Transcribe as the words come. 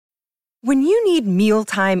When you need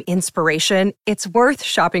mealtime inspiration, it's worth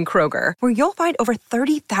shopping Kroger, where you'll find over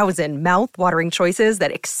 30,000 mouth-watering choices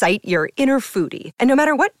that excite your inner foodie. And no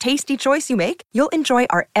matter what tasty choice you make, you'll enjoy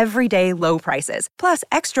our everyday low prices, plus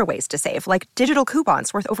extra ways to save, like digital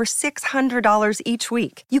coupons worth over $600 each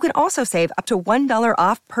week. You can also save up to $1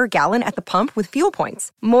 off per gallon at the pump with fuel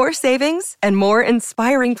points. More savings and more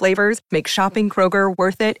inspiring flavors make shopping Kroger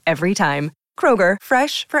worth it every time. Kroger,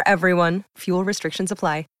 fresh for everyone. Fuel restrictions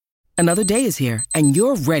apply. Another day is here, and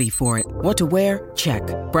you're ready for it. What to wear? Check.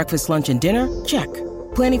 Breakfast, lunch, and dinner? Check.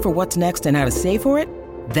 Planning for what's next and how to save for it?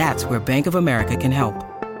 That's where Bank of America can help.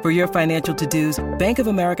 For your financial to-dos, Bank of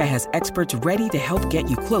America has experts ready to help get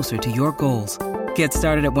you closer to your goals. Get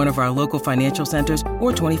started at one of our local financial centers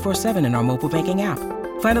or 24/7 in our mobile banking app.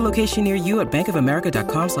 Find a location near you at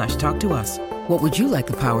bankofamerica.com/talktous. What would you like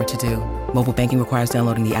the power to do? Mobile banking requires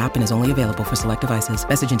downloading the app and is only available for select devices.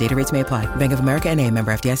 Message and data rates may apply. Bank of America N.A.,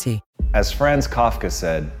 member FDIC. As Franz Kafka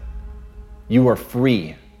said, "You are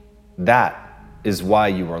free. That is why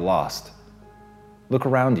you are lost." Look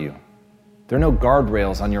around you. There are no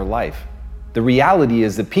guardrails on your life. The reality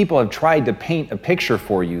is that people have tried to paint a picture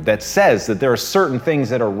for you that says that there are certain things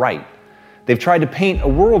that are right. They've tried to paint a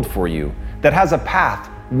world for you that has a path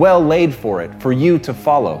well laid for it for you to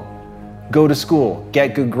follow. Go to school,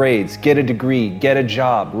 get good grades, get a degree, get a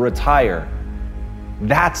job, retire.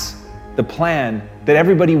 That's the plan that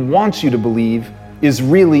everybody wants you to believe is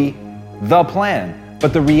really the plan.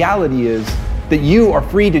 But the reality is that you are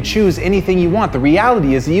free to choose anything you want. The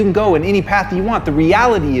reality is that you can go in any path you want. The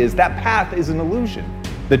reality is that path is an illusion.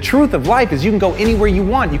 The truth of life is you can go anywhere you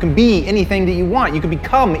want. You can be anything that you want. You can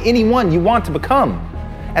become anyone you want to become.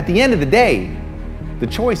 At the end of the day, the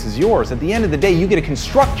choice is yours. At the end of the day, you get to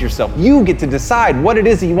construct yourself. You get to decide what it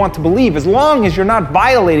is that you want to believe, as long as you're not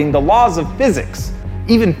violating the laws of physics.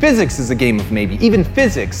 Even physics is a game of maybe. Even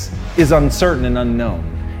physics is uncertain and unknown.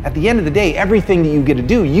 At the end of the day, everything that you get to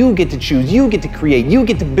do, you get to choose, you get to create, you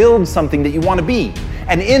get to build something that you want to be.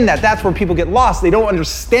 And in that, that's where people get lost. They don't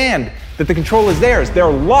understand that the control is theirs. They're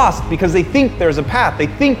lost because they think there's a path. They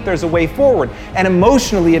think there's a way forward. And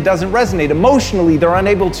emotionally, it doesn't resonate. Emotionally, they're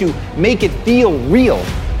unable to make it feel real.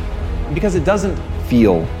 Because it doesn't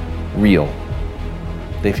feel real.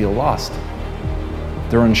 They feel lost.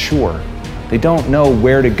 They're unsure. They don't know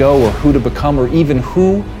where to go or who to become or even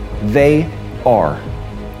who they are.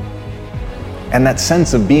 And that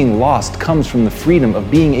sense of being lost comes from the freedom of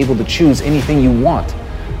being able to choose anything you want.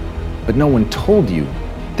 But no one told you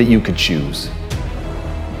that you could choose.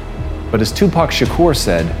 But as Tupac Shakur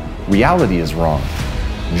said, reality is wrong.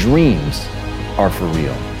 Dreams are for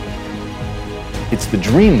real. It's the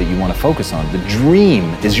dream that you want to focus on. The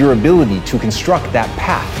dream is your ability to construct that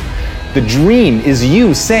path. The dream is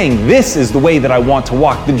you saying, this is the way that I want to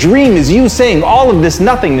walk. The dream is you saying all of this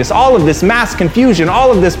nothingness, all of this mass confusion,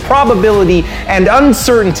 all of this probability and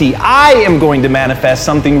uncertainty. I am going to manifest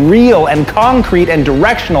something real and concrete and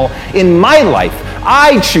directional in my life.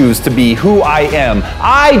 I choose to be who I am.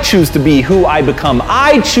 I choose to be who I become.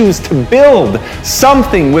 I choose to build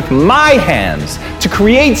something with my hands, to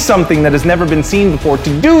create something that has never been seen before,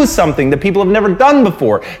 to do something that people have never done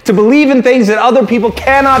before, to believe in things that other people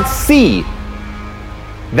cannot see.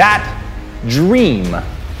 That dream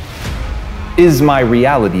is my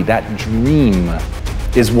reality. That dream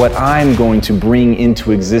is what I'm going to bring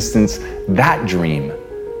into existence. That dream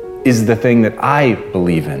is the thing that I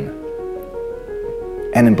believe in.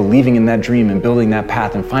 And in believing in that dream and building that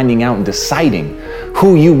path and finding out and deciding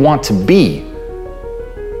who you want to be,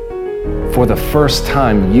 for the first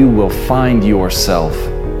time you will find yourself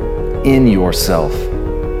in yourself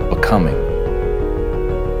becoming.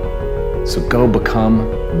 So go become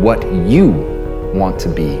what you want to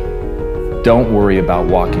be. Don't worry about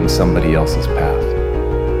walking somebody else's path.